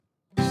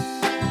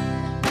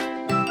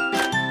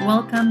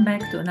Welcome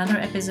back to another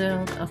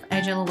episode of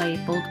Agile Way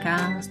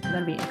podcast,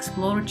 where we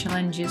explore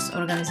challenges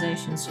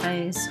organizations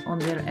face on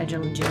their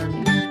agile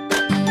journey.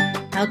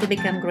 How to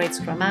become great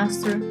Scrum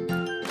Master,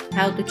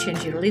 how to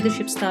change your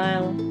leadership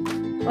style,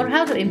 or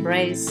how to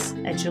embrace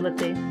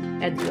agility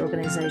at the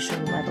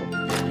organizational level.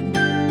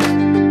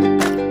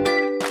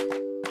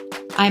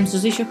 I'm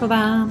Suzy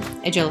Šochová,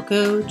 Agile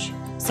Coach,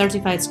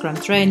 Certified Scrum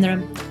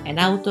Trainer, and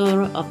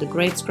author of the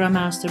Great Scrum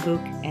Master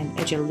book and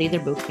Agile Leader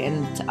book,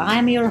 and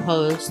I'm your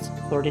host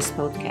for this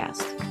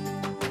podcast.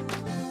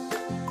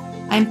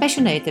 I'm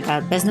passionate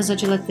about business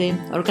agility,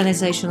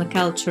 organizational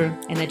culture,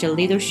 and agile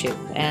leadership,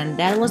 and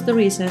that was the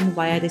reason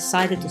why I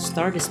decided to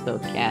start this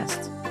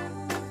podcast,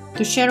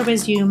 to share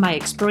with you my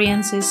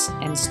experiences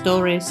and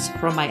stories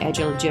from my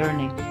agile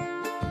journey.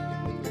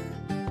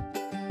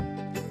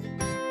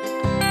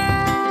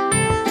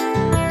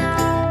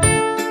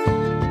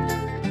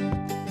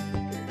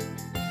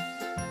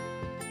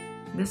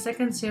 The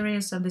second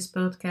series of this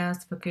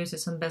podcast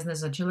focuses on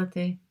business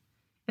agility,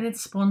 and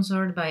it's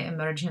sponsored by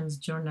Emergence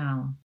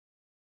Journal.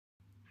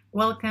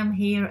 Welcome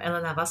here,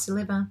 Elena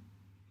Vasilieva.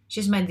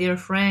 She's my dear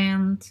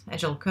friend,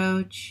 agile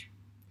coach.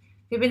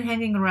 We've been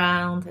hanging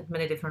around at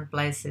many different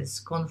places,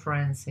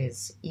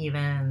 conferences,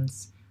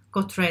 events,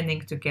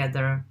 co-training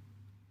together.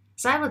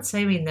 So I would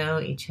say we know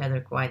each other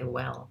quite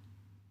well.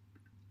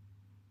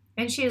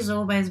 And she is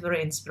always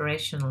very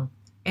inspirational.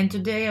 And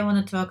today I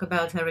want to talk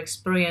about her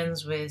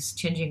experience with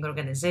changing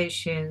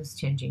organizations,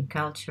 changing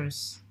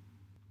cultures,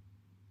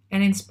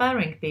 and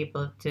inspiring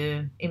people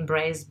to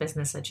embrace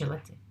business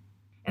agility.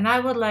 And I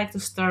would like to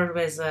start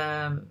with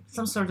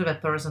some sort of a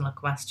personal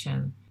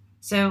question.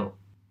 So,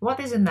 what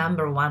is the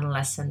number one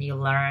lesson you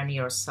learn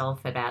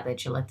yourself about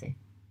agility?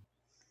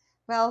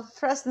 Well,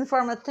 first and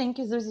foremost, thank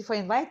you, Suzy, for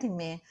inviting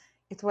me.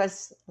 It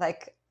was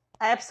like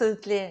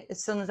absolutely,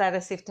 as soon as I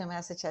received your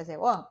message, I said,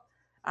 well,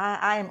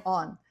 I am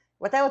on.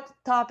 Whatever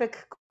topic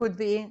could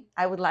be,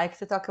 I would like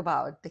to talk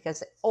about,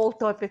 because all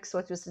topics,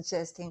 what you're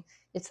suggesting,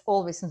 it's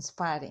always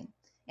inspiring.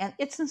 And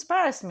it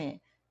inspires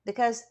me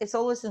because it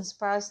always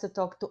inspires to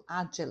talk to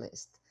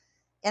agilists.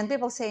 And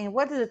people saying,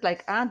 what is it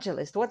like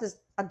agilist? What is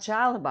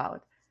agile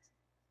about?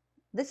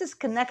 This is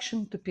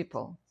connection to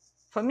people.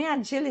 For me,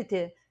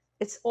 agility,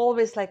 it's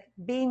always like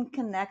being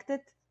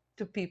connected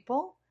to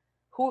people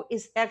who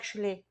is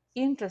actually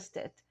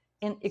interested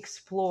in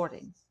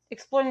exploring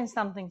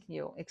something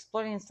new,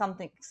 exploring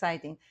something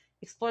exciting,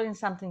 exploring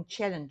something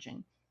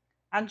challenging.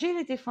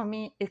 Agility for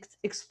me is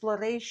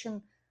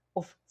exploration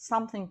of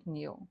something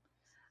new.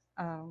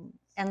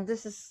 And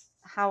this is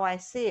how I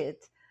see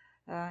it.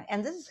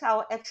 And this is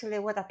how actually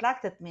what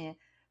attracted me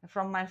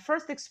from my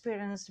first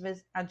experience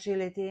with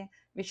agility,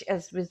 which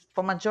as with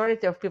for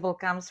majority of people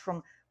comes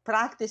from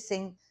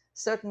practicing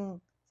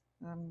certain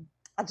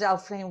agile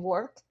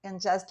framework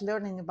and just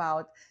learning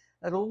about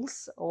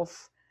rules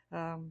of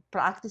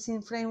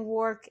practicing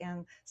framework,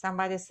 and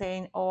somebody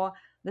saying, oh,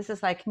 this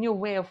is like new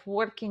way of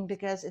working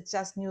because it's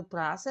just new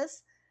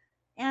process.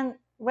 And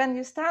when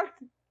you start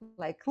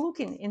like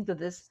looking into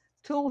this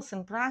tools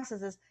and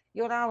processes,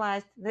 you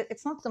realize that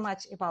it's not so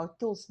much about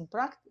tools and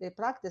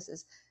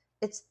practices,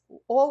 it's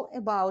all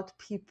about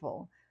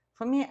people.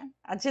 For me,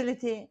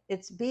 agility,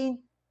 it's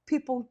being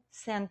people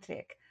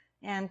centric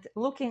and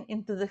looking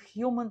into the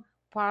human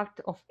part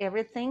of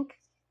everything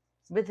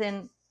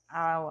within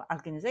our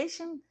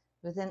organization,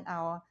 within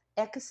our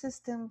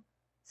ecosystem,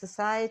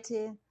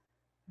 society,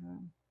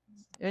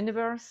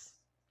 universe,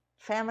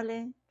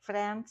 family,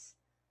 friends,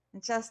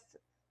 and just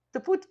to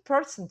put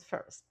person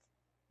first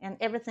and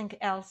everything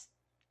else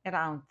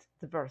around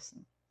the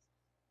person.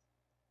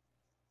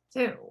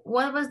 So,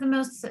 what was the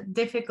most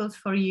difficult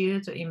for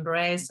you to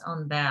embrace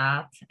on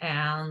that?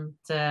 And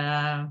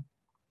can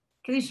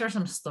you share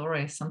some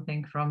stories,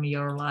 something from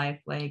your life,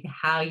 like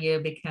how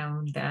you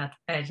became that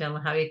agile,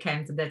 how you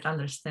came to that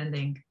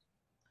understanding?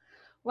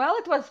 Well,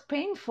 it was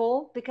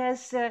painful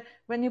because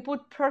when you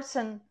put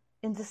person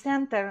in the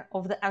center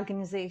of the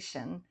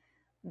organization,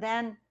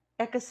 then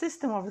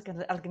ecosystem of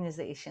the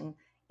organization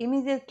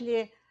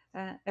immediately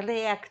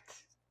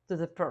react to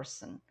the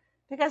person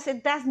because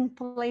it doesn't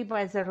play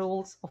by the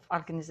rules of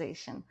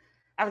organization.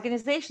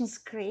 Organizations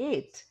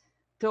create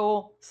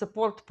to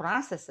support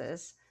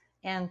processes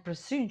and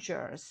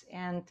procedures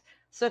and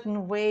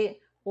certain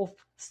way of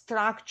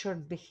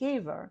structured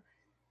behavior.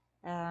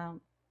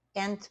 Um,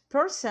 and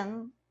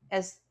person,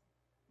 as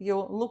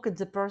you look at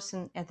the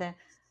person as the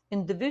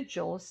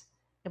individuals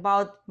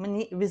about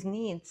with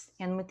needs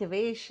and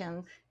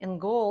motivation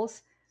and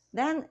goals,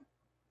 then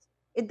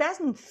it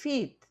doesn't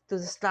fit to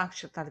the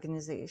structured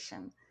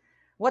organization.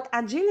 What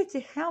agility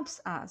helps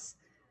us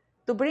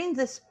to bring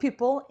these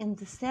people in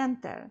the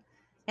center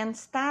and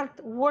start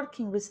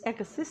working with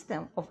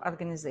ecosystem of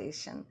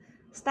organization,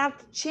 start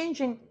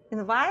changing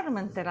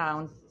environment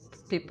around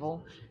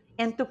people,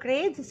 and to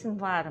create these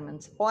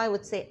environments, or I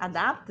would say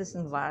adapt these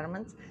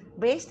environments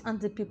based on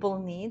the people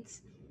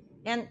needs.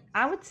 And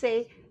I would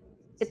say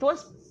it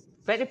was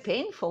very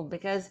painful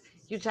because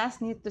You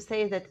just need to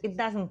say that it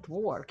doesn't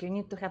work. You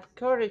need to have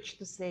courage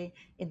to say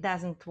it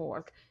doesn't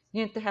work.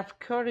 You need to have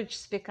courage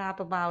to speak up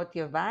about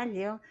your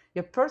value,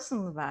 your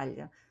personal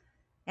value.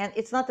 And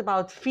it's not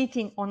about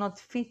fitting or not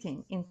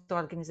fitting into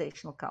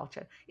organizational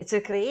culture. It's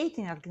a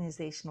creating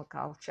organizational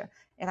culture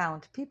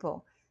around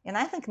people. And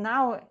I think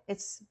now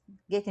it's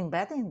getting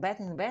better and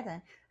better and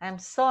better. I'm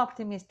so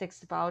optimistic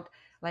about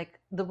like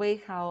the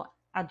way how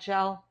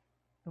agile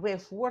way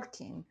of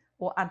working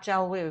or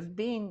agile way of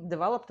being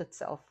developed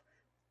itself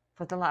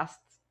for the last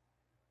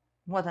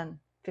more than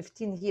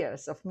 15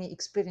 years of me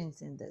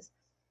experiencing this.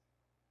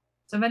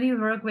 So when you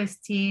work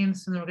with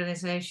teams and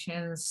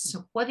organizations,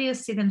 what do you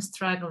see them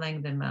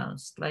struggling the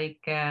most?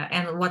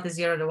 And what is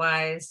your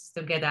advice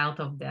to get out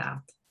of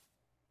that?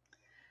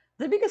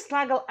 The biggest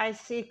struggle I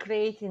see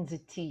creating the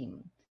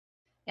team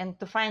and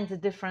to find the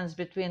difference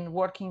between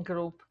working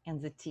group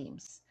and the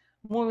teams.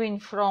 Moving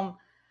from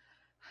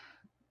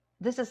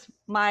this is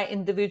my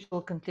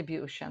individual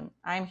contribution.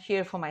 I'm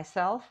here for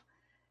myself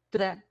to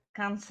the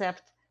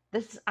concept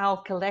this is our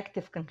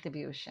collective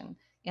contribution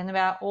and we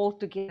are all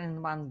together in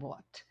one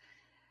boat.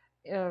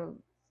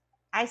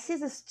 I see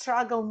the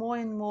struggle more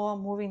and more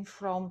moving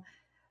from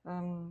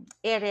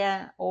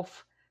area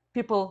of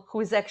people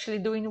who is actually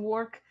doing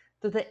work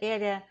to the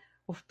area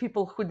of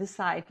people who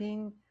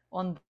deciding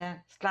on the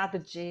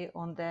strategy,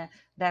 on the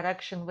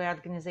direction where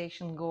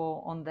organization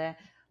go, on the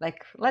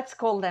like let's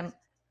call them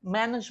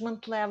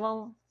management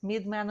level,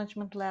 mid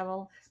management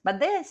level, but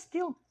they are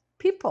still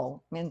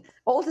people. I mean,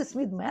 all these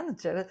mid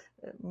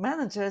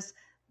managers,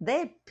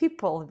 they're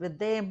people with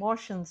their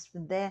emotions,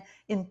 with their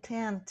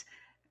intent.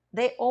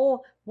 They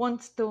all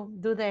want to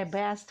do their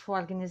best for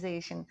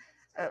organization.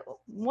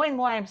 More and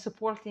more I'm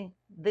supporting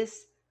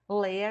these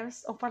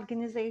layers of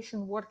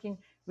organization, working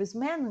with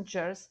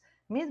managers,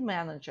 mid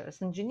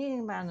managers,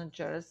 engineering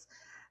managers,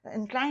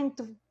 and trying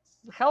to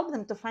help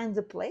them to find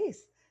the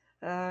place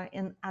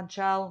in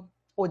agile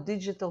or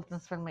digital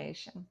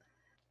transformation.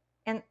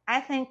 And I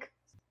think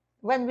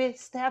when we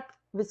step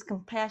with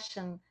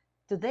compassion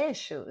to their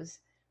shoes,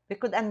 we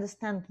could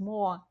understand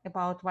more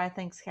about why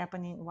things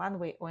happen in one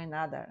way or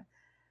another.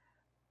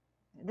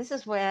 This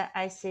is where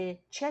I see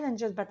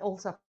challenges, but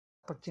also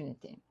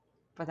opportunity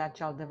for that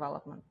child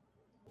development.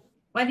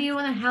 Why do you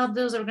want to help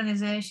those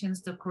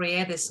organizations to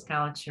create this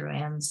culture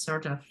and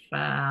sort of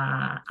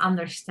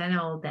understand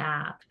all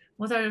that?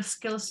 What are the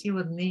skills you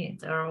would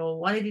need, or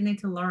what did you need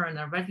to learn,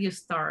 or where do you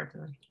start?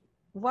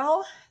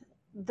 Well,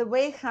 the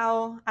way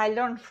how I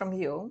learned from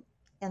you,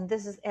 and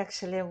this is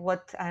actually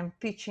what I'm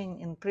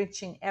pitching and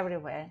preaching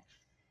everywhere.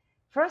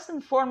 First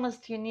and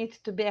foremost, you need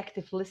to be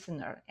active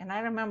listener. And I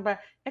remember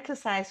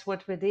exercise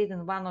what we did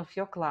in one of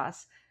your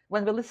class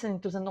when we're listening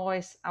to the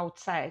noise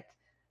outside.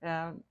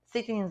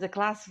 Sitting in the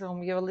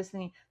classroom, you're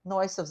listening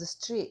noise of the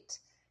street.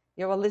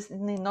 You are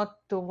listening not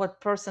to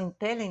what person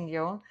telling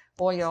you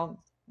or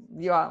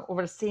you are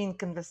overseeing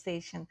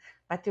conversation,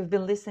 but you've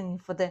been listening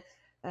for the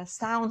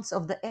sounds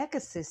of the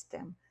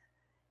ecosystem.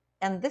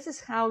 And this is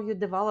how you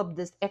develop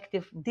this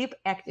deep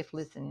active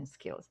listening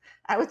skills.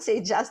 I would say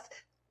just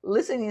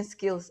listening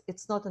skills,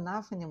 it's not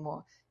enough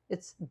anymore.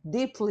 It's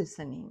deep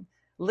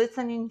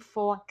listening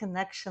for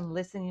connection,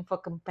 listening for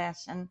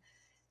compassion,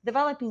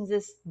 developing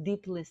these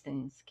deep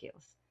listening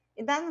skills.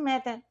 It doesn't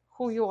matter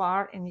who you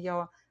are in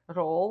your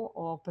role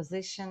or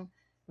position.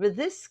 With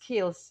these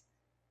skills,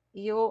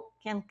 you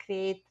can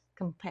create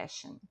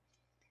compassion.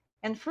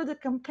 And through the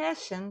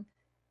compassion,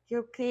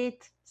 you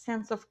create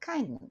sense of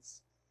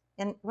kindness.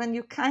 And when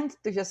you're kind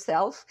to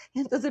yourself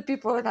and to the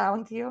people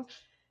around you,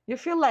 you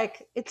feel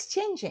like it's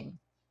changing.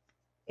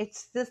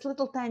 It's these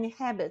little tiny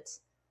habits,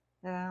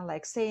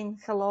 like saying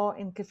hello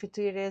in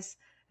cafeterias,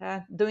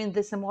 doing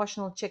this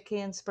emotional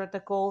check-ins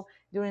protocol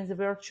during the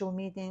virtual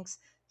meetings,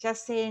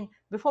 just saying,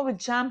 before we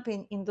jump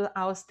into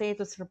our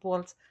status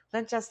reports,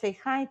 let's just say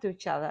hi to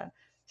each other.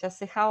 Just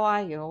say, how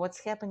are you?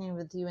 What's happening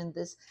with you in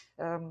this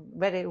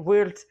very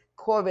weird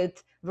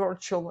COVID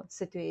virtual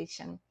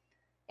situation?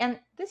 And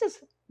this is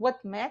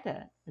what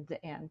matters at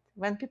the end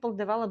when people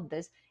develop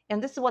this.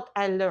 And this is what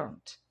I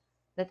learned,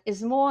 that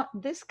is more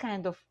this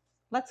kind of,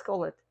 let's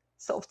call it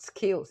soft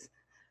skills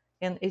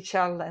in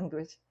HR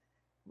language.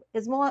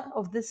 It's more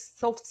of these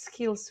soft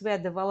skills we're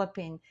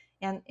developing.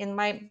 And in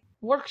my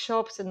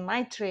workshops and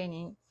my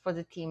training for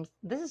the teams,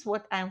 this is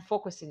what I'm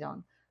focusing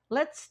on.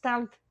 Let's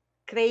start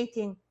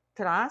creating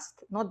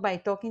trust, not by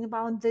talking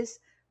about this,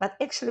 but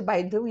actually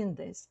by doing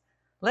this.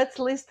 Let's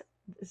list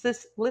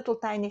these little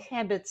tiny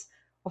habits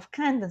of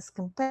kindness,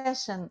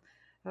 compassion,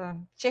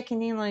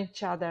 checking in on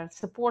each other,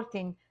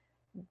 supporting,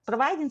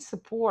 providing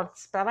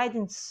supports,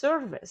 providing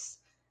service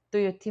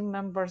to your team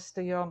members,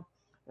 to your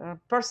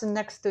person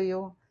next to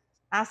you,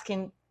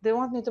 asking, do you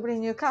want me to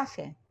bring you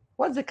coffee?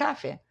 What's the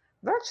coffee?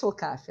 Virtual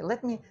coffee.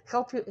 Let me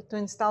help you to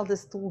install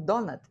this tool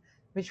Donut,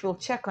 which will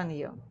check on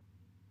you.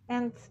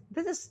 And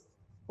this is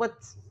what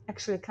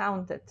actually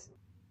counted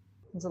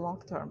in the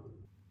long term.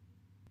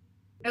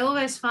 I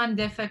always find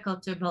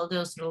difficult to build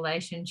those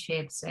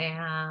relationships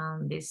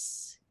and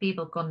this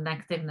people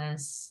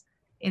connectiveness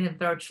in a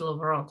virtual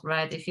world,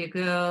 right? If you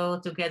go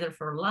together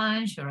for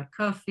lunch or a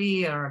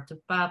coffee or to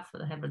pub,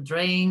 have a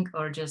drink,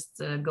 or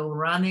just go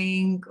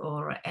running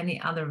or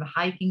any other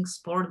hiking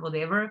sport,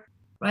 whatever,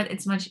 right?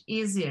 It's much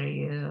easier.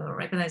 You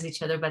recognize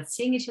each other, but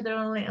seeing each other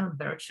only on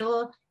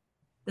virtual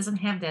doesn't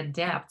have that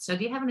depth. So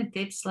do you have any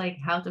tips like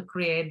how to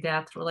create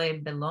that really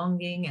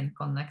belonging and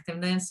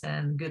connectiveness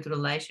and good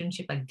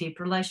relationship, like deep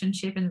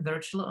relationship in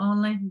virtual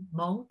only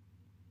mode?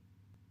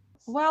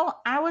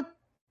 Well, I would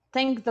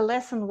think the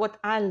lesson what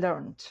I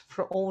learned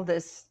for all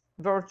this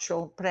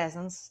virtual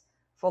presence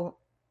for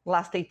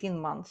last 18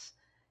 months,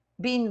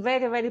 being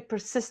very, very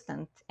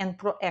persistent and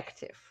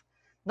proactive.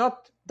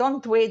 Not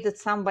don't wait that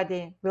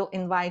somebody will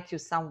invite you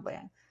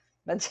somewhere,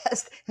 but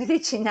just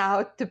reaching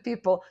out to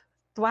people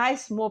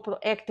twice more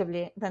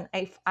proactively than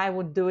if I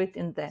would do it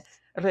in the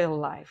real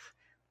life.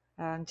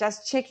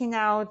 Just checking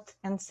out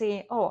and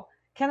say, oh,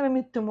 can we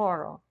meet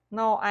tomorrow?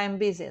 No, I'm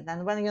busy.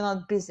 Then when you're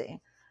not busy,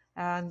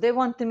 they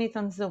want to meet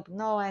on Zoom.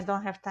 No, I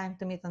don't have time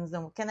to meet on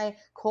Zoom. Can I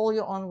call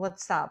you on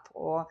WhatsApp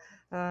or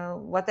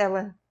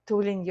whatever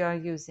tooling you're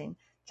using?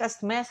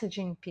 Just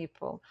messaging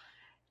people,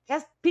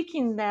 just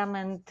picking them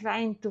and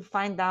trying to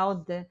find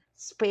out the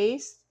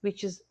space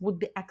which is would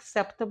be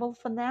acceptable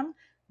for them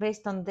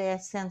based on their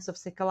sense of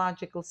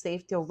psychological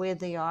safety or where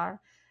they are.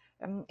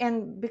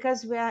 And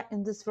because we are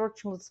in this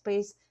virtual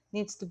space,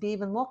 needs to be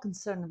even more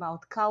concerned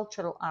about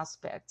cultural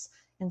aspects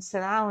and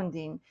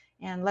surrounding.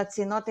 And let's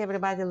say not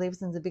everybody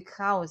lives in the big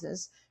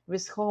houses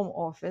with home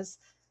office,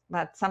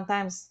 but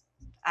sometimes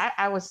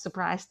I was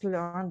surprised to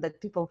learn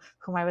that people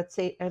whom I would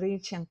say are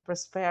rich and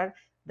prosper,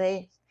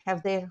 they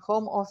have their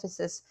home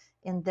offices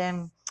in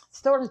the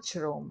storage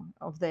room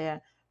of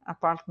their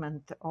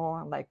apartment,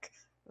 or like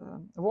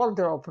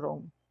wardrobe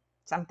room,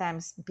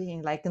 sometimes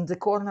being like in the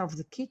corner of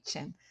the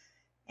kitchen.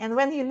 And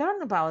when you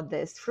learn about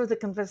this through the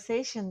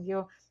conversation,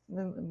 you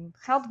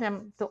help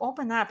them to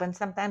open up, and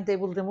sometimes they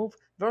will remove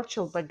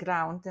virtual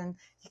background and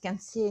you can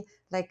see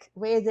like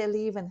where they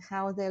live and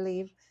how they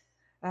live.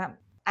 Um,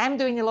 I'm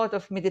doing a lot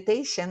of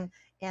meditation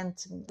and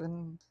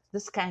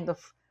this kind of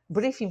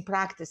briefing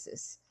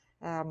practices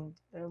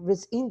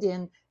with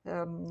Indian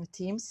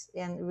teams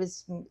and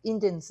with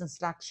Indian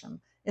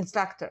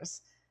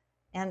instructors.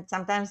 And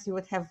sometimes you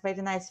would have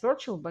very nice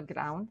virtual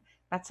background,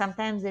 but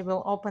sometimes they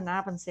will open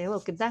up and say,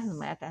 look, it doesn't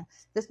matter.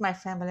 This my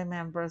family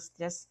members,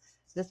 this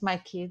my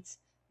kids.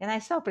 And I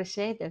so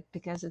appreciate it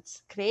because it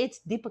creates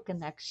deeper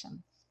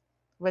connection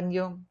when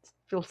you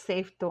feel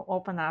safe to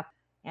open up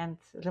and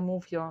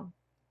remove your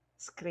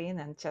screen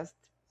and just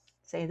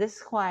say, this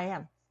is who I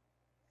am.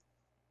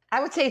 I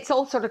would say it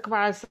also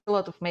requires a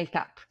lot of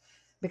makeup,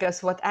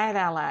 because what I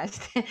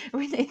realized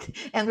we need,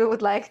 and we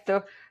would like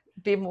to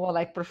be more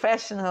like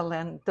professional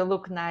and to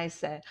look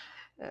nice.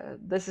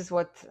 This is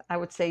what I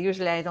would say.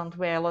 Usually I don't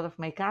wear a lot of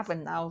makeup,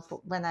 and now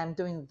when I'm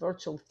doing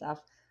virtual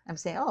stuff, I'm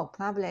saying, oh,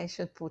 probably I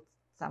should put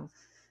some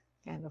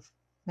kind of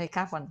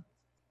makeup on.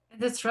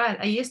 That's right.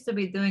 I used to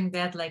be doing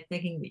that, like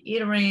taking the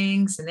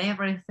earrings and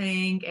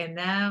everything. And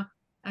now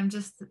I'm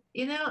just,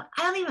 I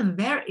don't even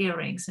wear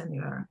earrings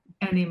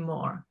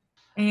anymore.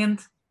 And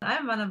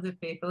I'm one of the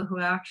people who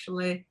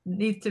actually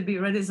need to be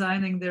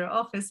redesigning their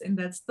office in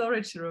that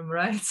storage room,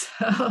 right?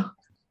 So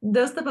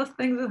those type of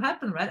things will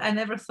happen, right? I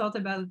never thought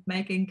about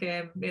making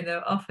a,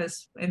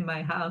 office in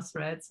my house,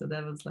 right? So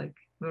that was like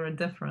very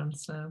different.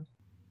 So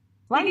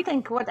one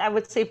thing what I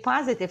would say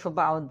positive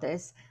about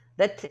this,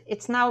 that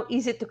it's now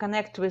easy to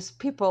connect with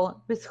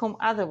people with whom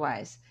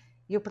otherwise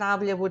you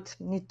probably would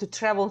need to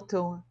travel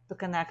to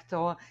connect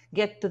or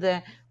get to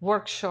the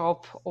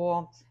workshop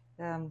or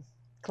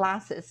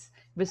classes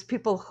with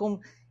people whom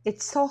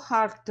it's so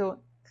hard to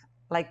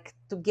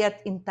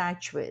get in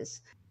touch with.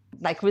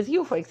 Like with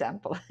you, for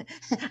example.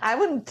 I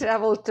wouldn't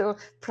travel to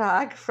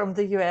Prague from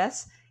the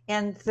US,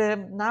 and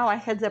now I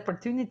had the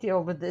opportunity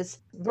over this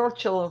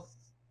virtual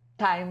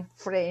time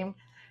frame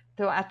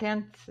to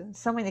attend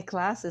so many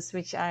classes,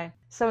 which I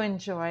so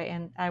enjoy.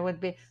 And I would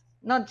be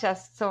not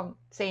just so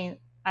saying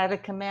I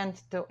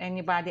recommend to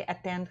anybody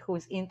attend who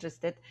is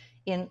interested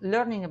in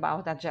learning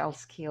about agile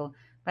skill,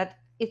 but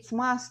it's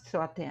must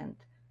to attend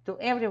to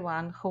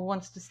everyone who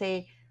wants to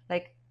say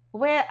like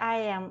where I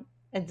am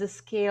at the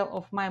scale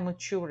of my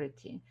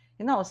maturity.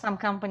 Some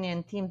company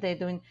and team, they're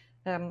doing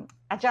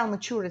agile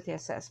maturity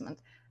assessment.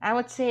 I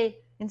would say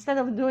instead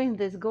of doing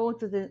this, go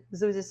to the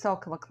Zuzi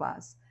Sokova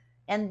class.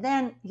 And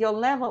then your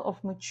level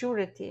of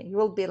maturity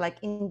will be like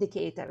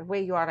indicator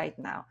where you are right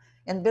now.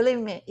 And believe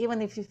me,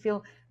 even if you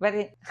feel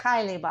very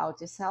highly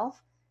about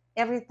yourself,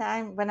 every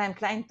time when I'm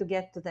trying to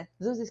get to the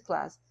Zuzi's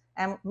class,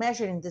 I'm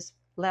measuring this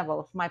level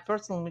of my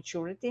personal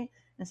maturity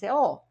and say,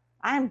 oh,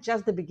 I'm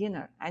just the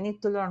beginner. I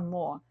need to learn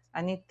more.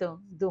 I need to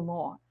do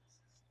more.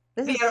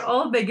 We are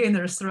all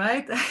beginners,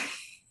 right?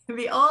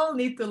 We all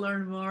need to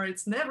learn more.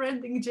 It's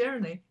never-ending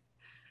journey.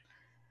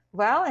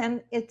 Well,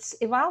 and it's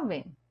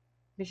evolving,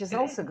 which is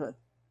also good.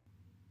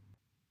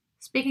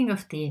 Speaking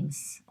of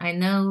teams, I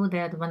know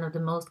that one of the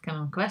most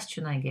common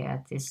questions I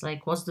get is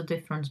like, what's the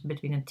difference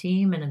between a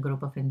team and a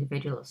group of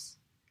individuals?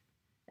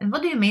 And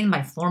what do you mean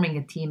by forming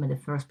a team in the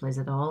first place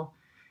at all?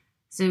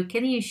 So,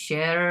 can you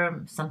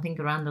share something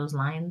around those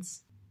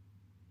lines?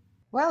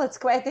 Well, it's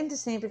quite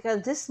interesting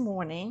because this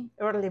morning,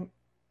 early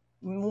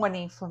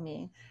morning for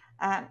me,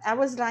 I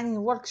was running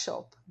a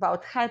workshop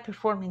about high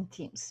performing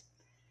teams.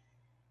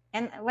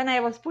 And when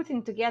I was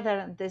putting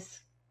together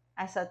this,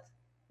 I thought,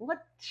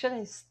 what should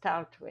I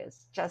start with?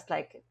 Just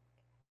like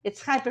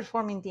it's high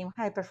performing team,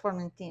 high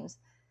performing teams.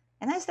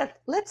 And I said,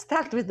 let's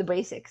start with the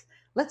basics.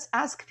 Let's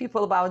ask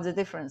people about the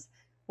difference.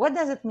 What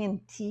does it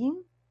mean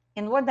team?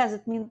 And what does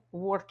it mean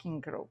working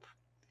group?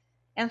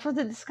 And for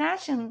the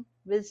discussion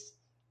with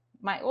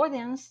my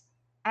audience,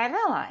 I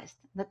realized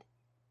that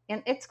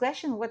in its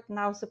question, what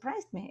now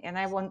surprised me, and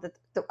I wanted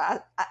to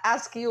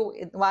ask you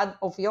in one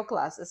of your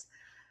classes,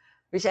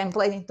 which I'm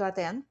planning to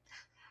attend,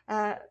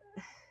 uh,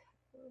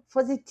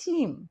 for the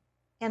team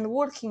and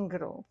working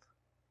group,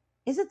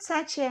 is it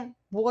such a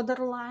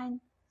borderline?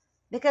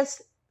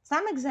 Because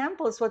some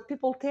examples, what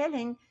people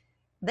telling,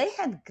 they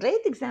had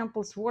great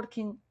examples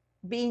working,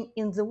 being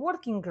in the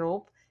working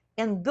group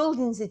and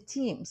building the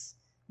teams,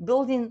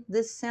 building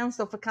this sense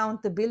of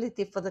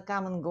accountability for the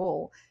common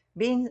goal,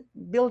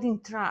 building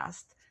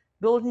trust,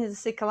 building the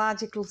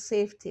psychological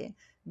safety,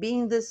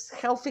 being this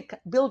healthy,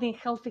 building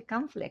healthy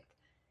conflict.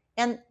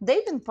 And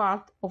they've been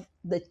part of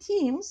the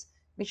teams,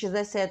 which is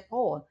I said,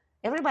 oh,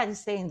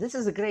 everybody's saying this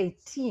is a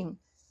great team,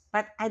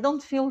 but I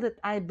don't feel that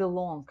I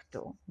belong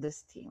to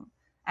this team.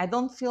 I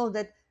don't feel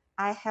that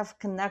I have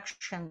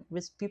connection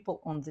with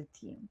people on the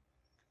team,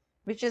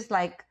 which is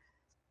like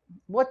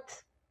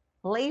what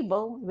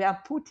label we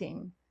are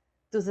putting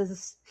to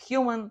this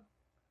human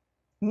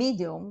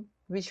medium,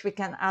 which we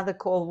can either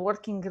call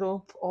working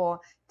group or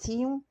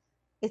team.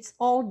 It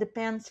all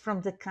depends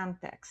from the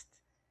context.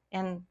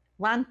 And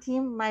one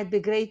team might be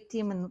a great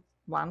team in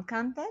one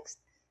context,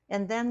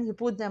 and then you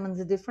put them in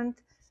the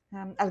different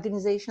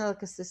organizational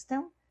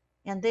ecosystem,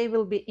 and they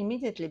will be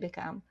immediately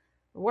become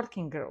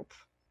working group.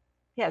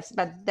 Yes,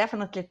 but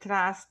definitely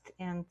trust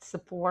and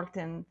support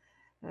and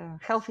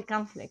healthy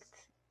conflict.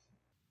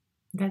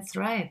 That's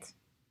right.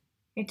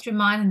 It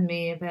reminded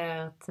me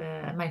about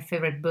my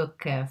favorite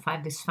book,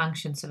 Five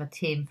Dysfunctions of a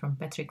Team from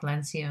Patrick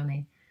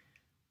Lencioni,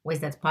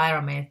 with that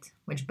pyramid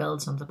which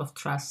builds on top of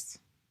trust,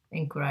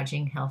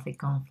 encouraging healthy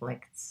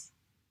conflicts,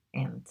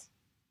 and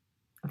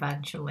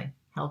eventually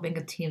helping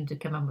a team to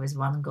come up with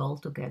one goal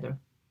together.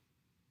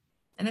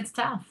 And it's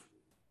tough.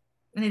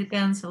 And it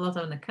depends a lot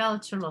on the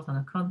culture, a lot on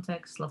the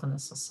context, a lot on the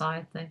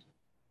society.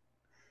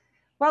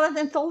 Well, and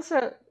it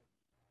also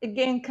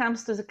again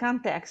comes to the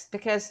context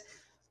because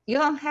you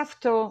don't have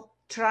to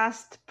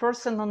trust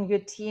person on your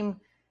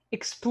team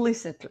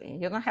explicitly.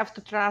 You don't have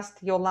to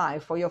trust your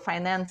life or your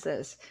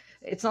finances.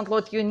 It's not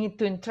what you need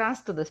to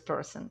entrust to this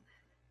person,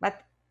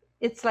 but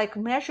it's like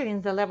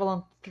measuring the level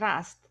of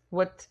trust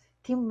what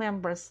team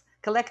members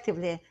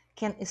collectively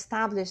can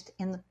establish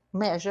and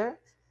measure,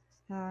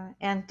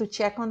 and to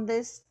check on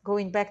this,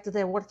 going back to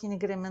the working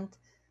agreement,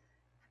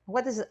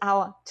 what is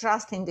our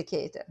trust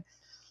indicator?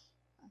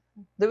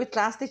 Do we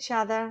trust each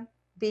other,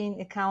 being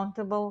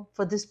accountable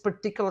for this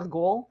particular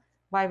goal,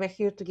 why we're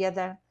here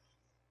together?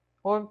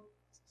 Or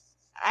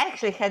I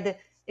actually had an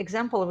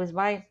example with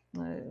my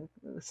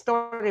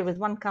story with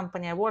one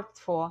company I worked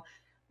for,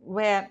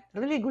 where a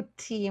really good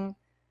team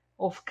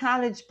of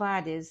college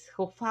buddies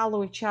who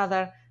follow each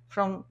other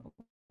from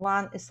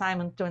one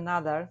assignment to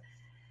another,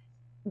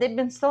 they've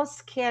been so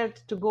scared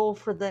to go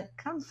for the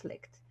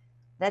conflict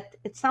that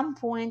at some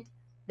point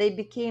they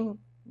became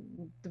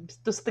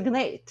to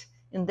stagnate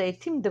in their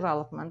team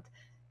development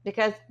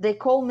because they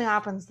call me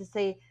up and they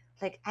say,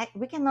 like,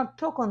 we cannot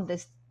talk on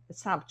this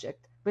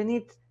subject. We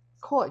need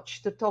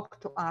coach to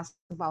talk to us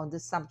about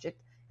this subject.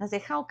 And I say,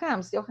 how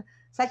comes? You're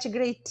such a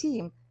great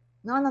team.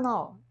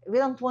 No. We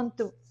don't want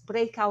to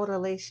break our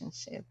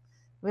relationship.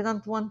 We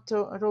don't want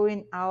to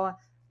ruin our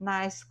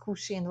nice,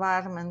 cushy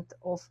environment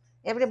of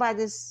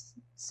everybody's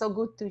so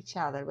good to each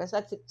other. We're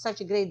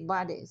such a great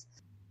buddies.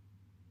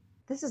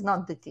 This is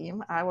not the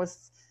team. I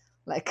was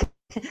like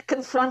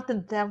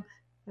confronted them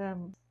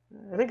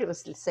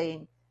rigorously,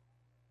 saying,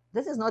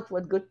 "This is not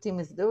what good team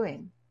is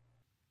doing."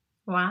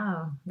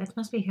 Wow, that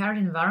must be a hard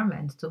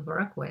environment to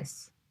work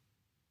with.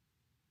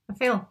 I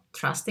feel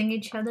trusting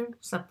each other,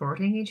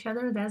 supporting each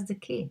other, that's the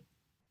key.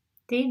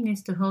 Team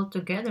needs to hold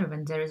together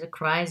when there is a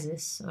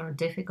crisis or a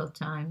difficult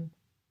time.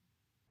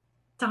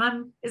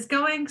 Time is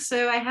going,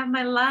 so I have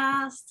my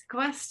last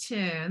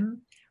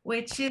question,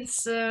 which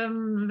is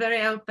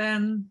very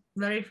open,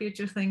 very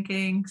future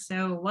thinking.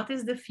 So, what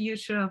is the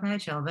future of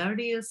Agile? Where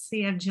do you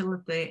see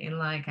agility in,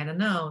 like, I don't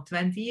know,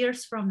 20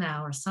 years from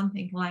now or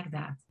something like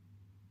that?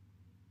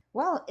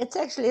 Well, it's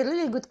actually a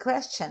really good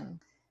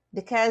question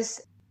because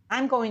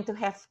I'm going to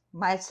have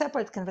my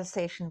separate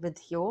conversation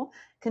with you,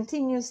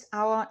 continues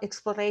our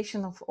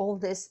exploration of all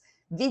these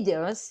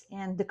videos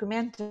and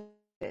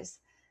documentaries.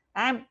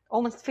 I'm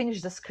almost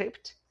finished the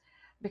script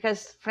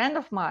because a friend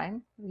of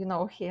mine, you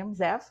know him,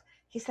 Zev,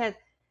 he said,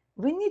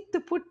 we need to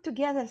put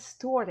together a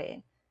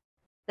story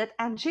that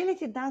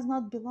agility does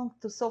not belong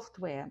to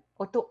software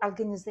or to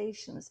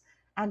organizations.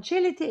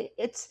 Agility,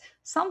 it's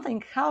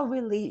something how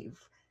we live.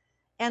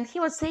 And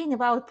he was saying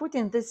about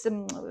putting this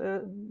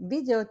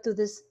video to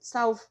this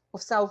South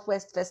of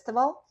Southwest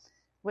Festival,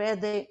 where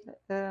they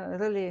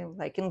really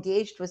like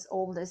engaged with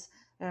all this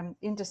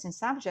interesting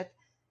subject.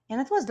 And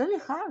it was really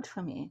hard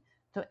for me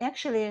to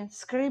actually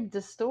script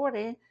the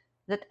story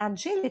that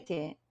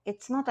agility,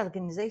 it's not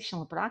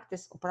organizational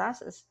practice or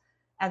process.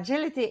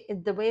 Agility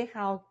is the way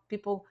how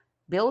people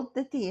build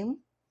the team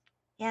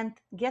and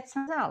get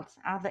some results,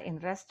 either in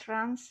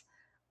restaurants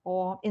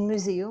or in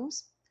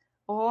museums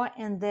or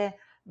in the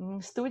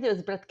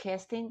studios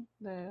broadcasting,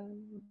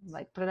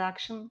 like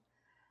production,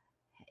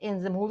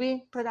 in the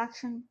movie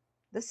production.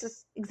 This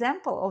is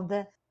example of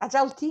the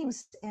agile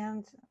teams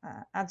and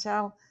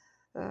agile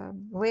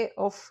way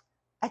of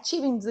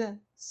achieving the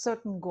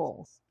certain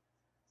goals.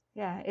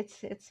 Yeah,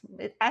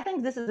 I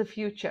think this is the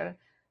future.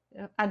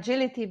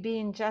 Agility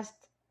being just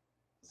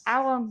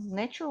our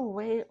natural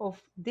way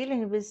of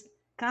dealing with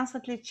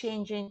constantly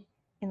changing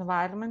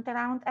environment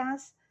around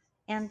us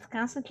and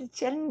constantly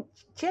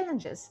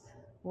challenges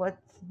what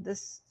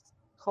this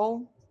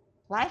whole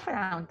life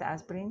around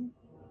us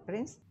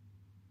brings.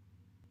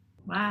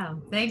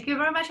 Wow, thank you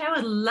very much. I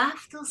would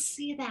love to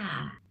see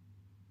that.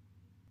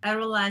 I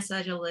realized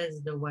Agile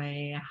is the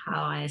way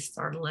how I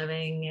start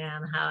living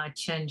and how I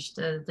changed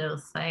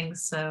those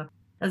things. So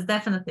it's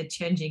definitely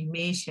changing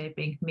me,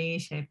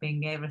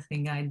 shaping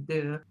everything I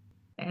do.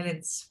 And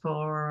it's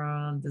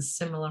for the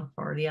similar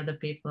for the other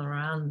people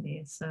around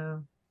me.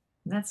 So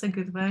that's a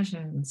good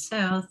version.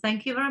 So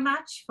thank you very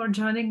much for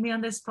joining me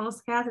on this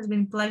podcast. It's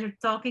been a pleasure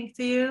talking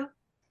to you.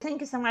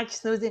 Thank you so much,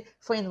 Susie,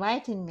 for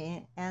inviting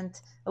me, and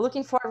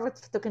looking forward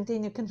to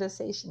continue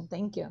conversation.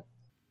 Thank you.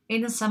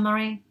 In a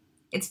summary,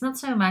 it's not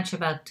so much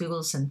about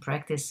tools and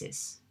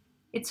practices.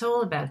 It's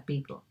all about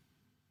people.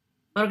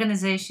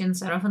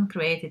 Organizations are often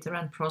created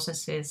around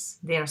processes,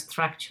 they are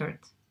structured.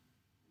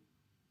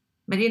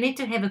 But you need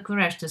to have the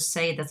courage to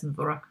say it doesn't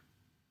work.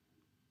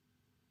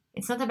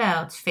 It's not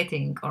about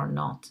fitting or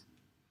not.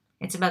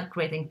 It's about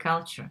creating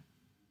culture.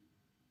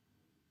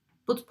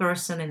 Put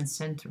person in the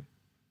center.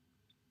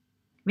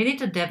 We need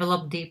to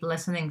develop deep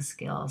listening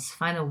skills,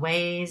 find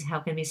ways how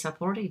can we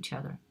support each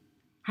other.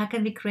 How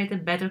can we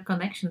create better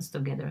connections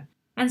together?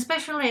 And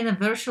especially in a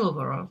virtual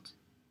world,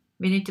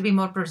 we need to be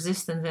more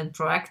persistent and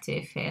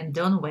proactive and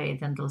don't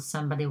wait until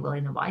somebody will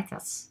invite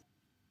us.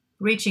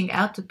 Reaching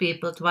out to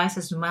people twice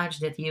as much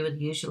that you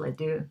would usually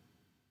do.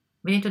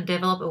 We need to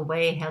develop a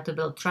way how to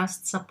build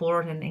trust,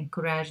 support, and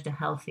encourage the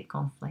healthy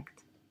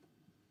conflict.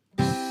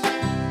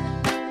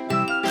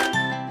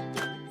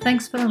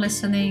 Thanks for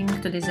listening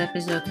to this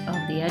episode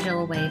of the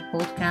Agile Way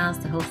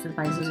podcast hosted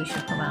by Zuzi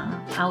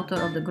Shokova,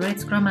 author of the Great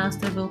Scrum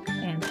Master book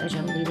and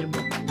Agile Leader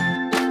book.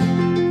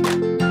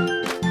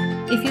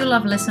 If you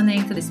love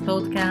listening to this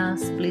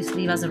podcast, please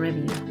leave us a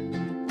review.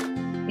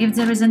 If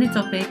there is any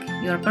topic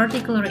you are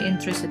particularly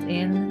interested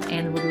in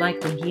and would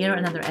like to hear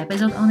another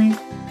episode on it,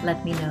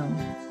 let me know.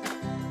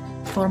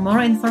 For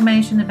more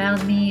information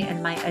about me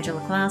and my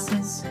Agile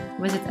classes,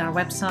 visit our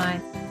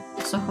website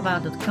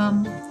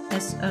sochova.com,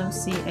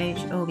 sochova.com.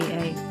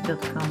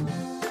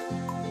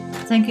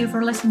 Thank you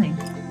for listening.